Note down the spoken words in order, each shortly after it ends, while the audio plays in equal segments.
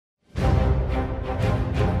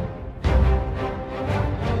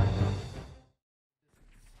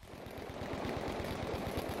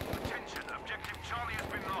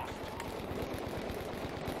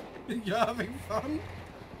You having fun?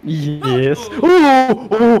 Yes.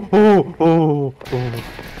 Oh.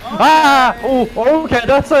 Ah! Oh, okay,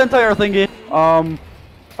 that's the entire thingy.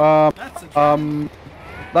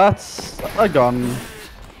 That's a gun.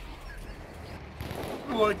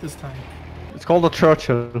 I like this tank. It's called a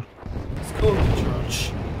Churchill. It's called the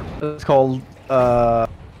church. It's called,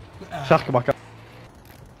 Shakabaka.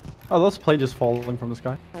 Oh, those planes just falling from the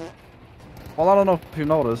sky. Well, I don't know if you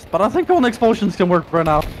noticed, but I think only explosions can work right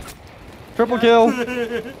now. Triple kill!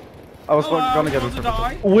 I was gonna get a triple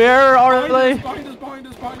kill. Where are they? Behind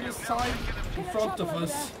us, side, in front of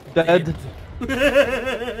us. Dead.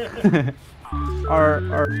 Yay!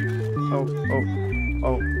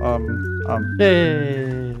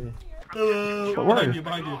 Hello. Where are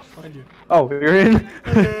Behind you. Oh, you're in?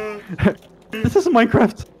 This is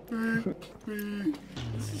Minecraft.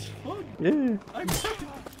 This is fun. Yeah. I'm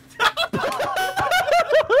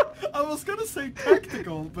I was gonna say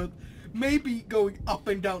tactical, but maybe going up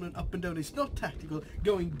and down is not tactical.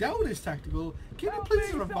 Going down is tactical. Can you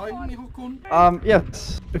please revive me, Håkon?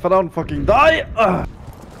 Yes. If I don't fucking die.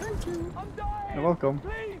 Thank you. You're welcome.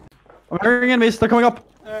 I'm hearing enemies. They're coming up.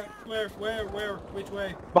 Where? Which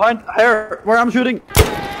way? Behind here, where I'm shooting.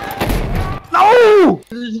 No!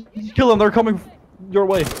 Kill them. They're coming your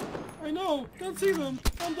way. I know. Don't see them.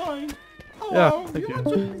 I'm dying. Hello. Yeah, thank you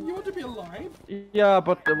want to be alive? Yeah,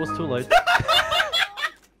 but it was too late.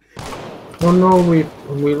 Oh no,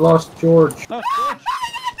 we lost George. No, George.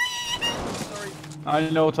 Sorry. I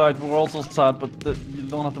know, Tveit. We're also sad, but you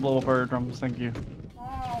don't have to blow up our drums. Thank you.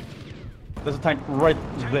 There's a tank right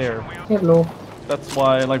there. Hello. That's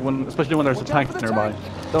why, like, especially when there's a tank nearby,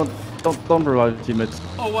 don't revive teammates.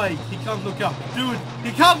 Oh wait, he can't look up, dude.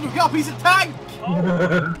 He can't look up. He's a tank.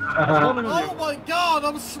 Oh my god,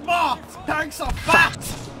 I'm smart. Tanks are fat.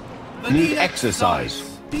 They need exercise.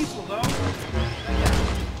 People though.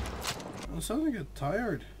 I'm starting to get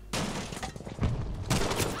tired.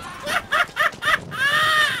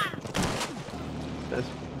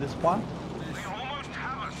 This one?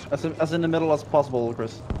 As in the middle as possible,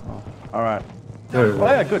 Chris. Oh, all right. Oh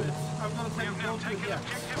yeah, good. I'm gonna take a note here.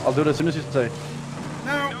 I'll do it as soon as you say.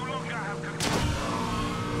 Now.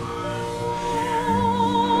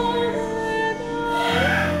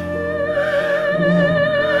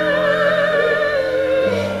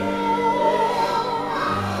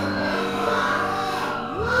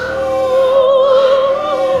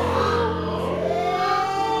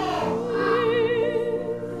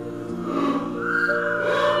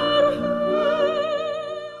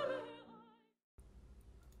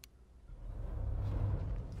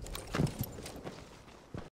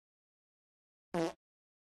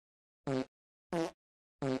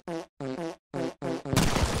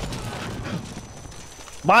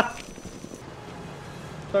 What?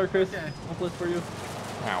 Sorry, Chris. Okay. No place for you.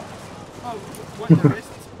 Ow. Oh, what there is?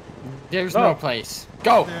 There's no place.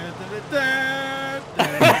 Go!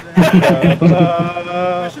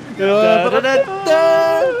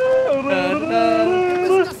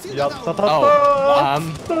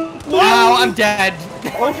 Wow, I'm dead.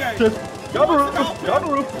 Okay. Got the roof. Got the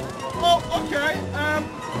roof. Oh, okay.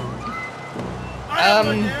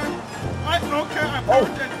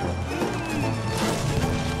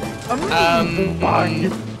 Okay, I'm dead. Bang.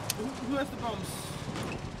 Who has the bombs?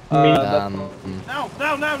 Now!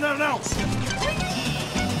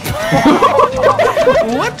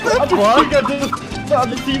 What the fuck?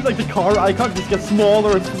 It seems like the car icon just gets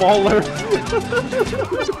smaller and smaller.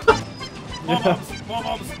 More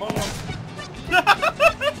bombs.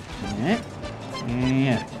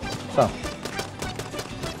 Yeah. Stop.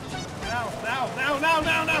 Now!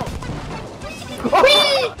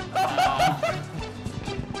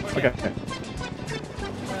 Okay.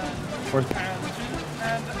 Where's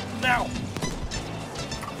And now!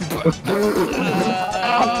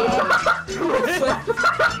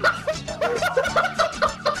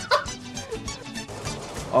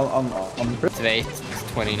 on Tveit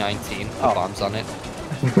 2019. Oh. Bombs on it.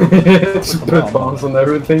 Just put bombs on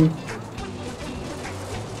everything. 3,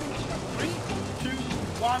 2,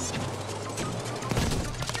 1.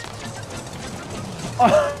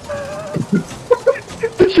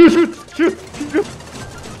 Shoot!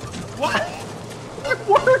 What? It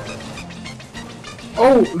worked!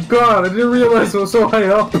 Oh god, I didn't realize it was so high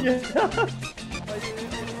up.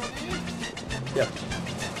 Yeah.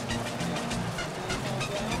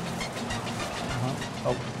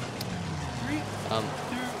 Oh. 3, 2,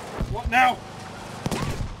 1. Now!